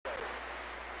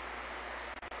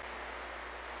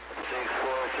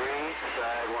643,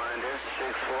 Sidewinder,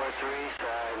 643,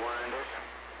 Sidewinder.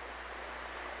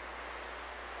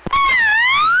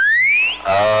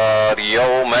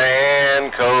 Audio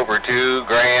man, Cobra 2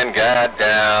 Grand got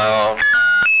down.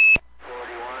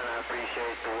 41, I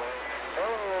appreciate the way.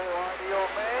 Hello, Audio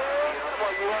man.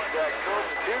 Well, you want that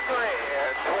Cobra 2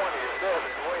 Grand, 27,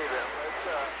 waving.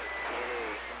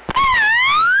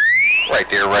 Right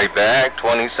there, right back,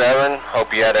 27.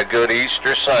 Hope you had a good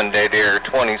Easter Sunday there,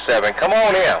 27. Come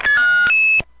on in.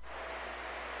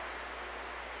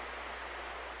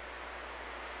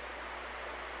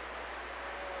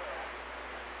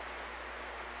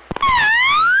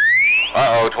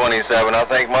 Uh-oh, 27. I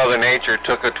think Mother Nature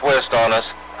took a twist on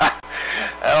us. I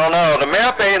don't know. The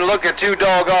map ain't looking too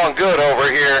doggone good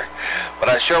over here, but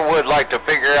I sure would like to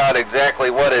figure out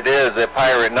exactly what it is that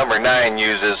Pirate number 9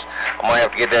 uses. I'm going to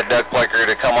have to get that duck plucker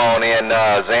to come on in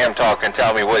Zam Talk and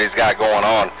tell me what he's got going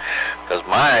on, because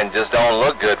mine just don't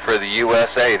look good for the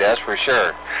USA, that's for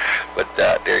sure. But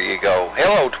there you go.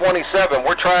 Hello, 27.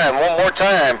 We're trying one more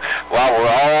time while we're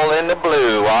all in the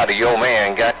blue. Audio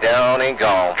man got down and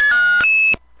gone.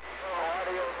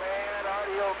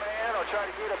 Try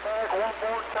to get it back one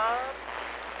more time.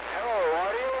 Hello,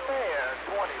 Audio man,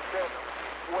 27,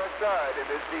 west side in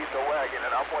this diesel wagon,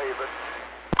 and I'm waving.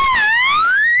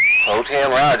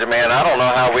 010 Roger, man. I don't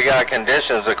know how we got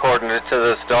conditions according to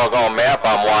this doggone map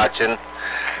I'm watching.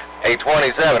 Hey,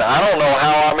 27, I don't know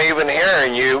how I'm even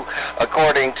hearing you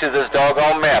according to this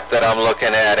doggone map that I'm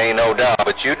looking at, ain't no doubt.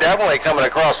 But you definitely coming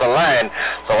across a line,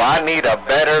 so I need a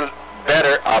better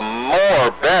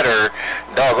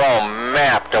doggone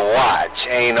map to watch.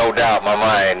 Ain't no doubt in my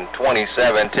mind.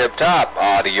 27 tip top.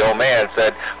 Audio man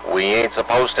said we ain't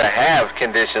supposed to have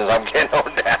conditions. I'm getting no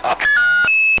doubt.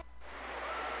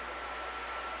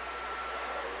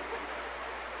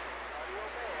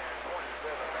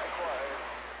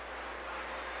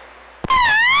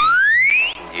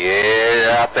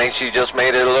 Yeah, I think she just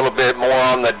made it a little bit more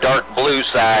on the dark blue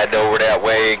side over that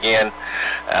way again.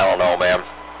 I don't know, man.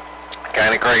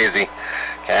 Kind of crazy.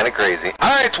 Kind of crazy. All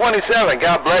right, 27.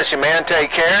 God bless you, man. Take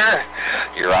care.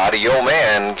 Your Audio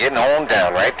man getting on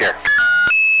down right there.